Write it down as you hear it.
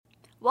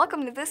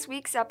Welcome to this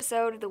week's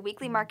episode of the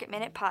Weekly Market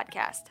Minute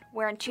podcast,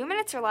 where in 2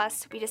 minutes or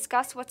less, we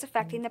discuss what's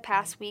affecting the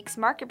past week's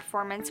market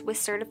performance with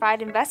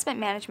certified investment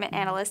management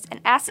analyst and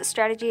asset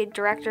strategy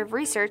director of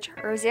research,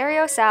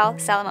 Rosario Sal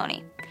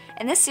Salamone.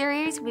 In this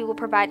series, we will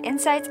provide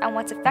insights on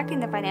what's affecting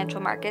the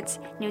financial markets,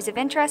 news of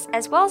interest,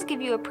 as well as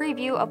give you a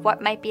preview of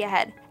what might be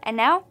ahead. And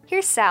now,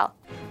 here's Sal.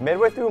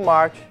 Midway through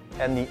March,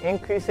 and the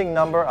increasing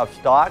number of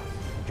stocks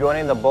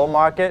joining the bull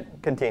market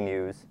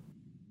continues.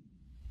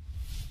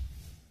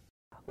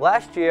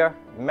 Last year,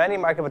 many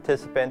market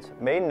participants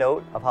made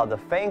note of how the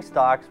FANG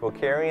stocks were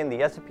carrying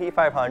the S&P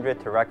 500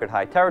 to record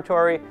high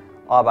territory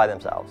all by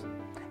themselves,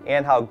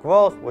 and how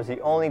growth was the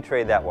only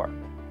trade that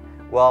worked.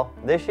 Well,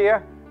 this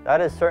year,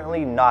 that is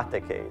certainly not the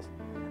case.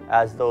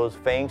 As those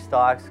FANG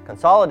stocks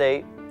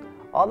consolidate,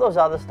 all those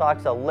other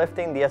stocks are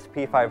lifting the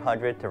S&P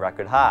 500 to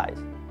record highs.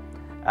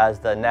 As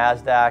the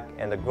NASDAQ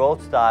and the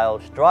growth style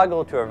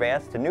struggle to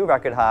advance to new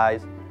record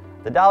highs,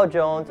 the Dow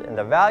Jones and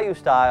the value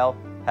style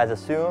has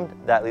assumed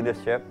that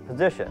leadership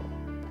position.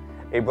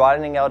 A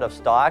broadening out of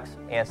stocks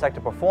and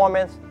sector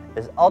performance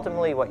is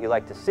ultimately what you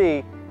like to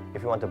see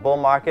if you want the bull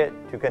market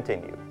to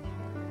continue.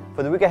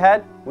 For the week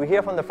ahead, we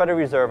hear from the Federal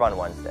Reserve on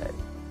Wednesday.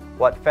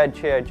 What Fed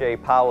Chair Jay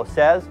Powell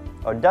says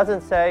or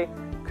doesn't say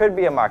could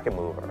be a market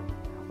mover.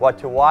 What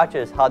to watch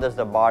is how does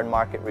the bond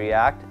market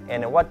react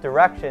and in what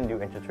direction do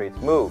interest rates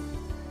move.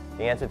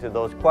 The answer to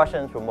those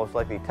questions will most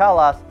likely tell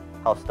us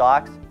how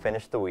stocks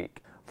finish the week.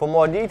 For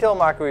more detailed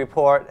market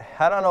report,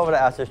 head on over to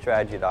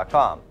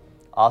assetstrategy.com.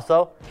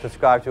 Also,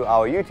 subscribe to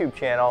our YouTube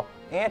channel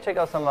and check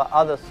out some of our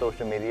other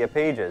social media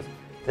pages.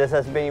 This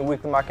has been your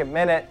Weekly Market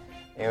Minute,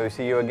 and we'll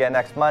see you again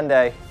next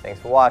Monday.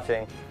 Thanks for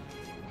watching.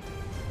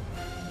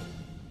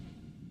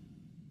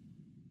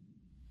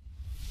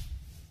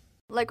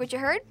 Like what you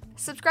heard?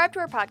 Subscribe to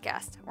our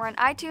podcast. We're on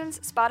iTunes,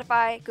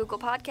 Spotify, Google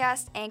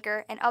Podcasts,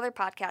 Anchor, and other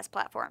podcast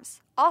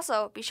platforms.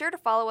 Also, be sure to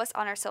follow us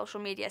on our social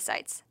media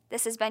sites.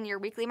 This has been your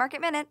Weekly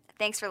Market Minute.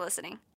 Thanks for listening.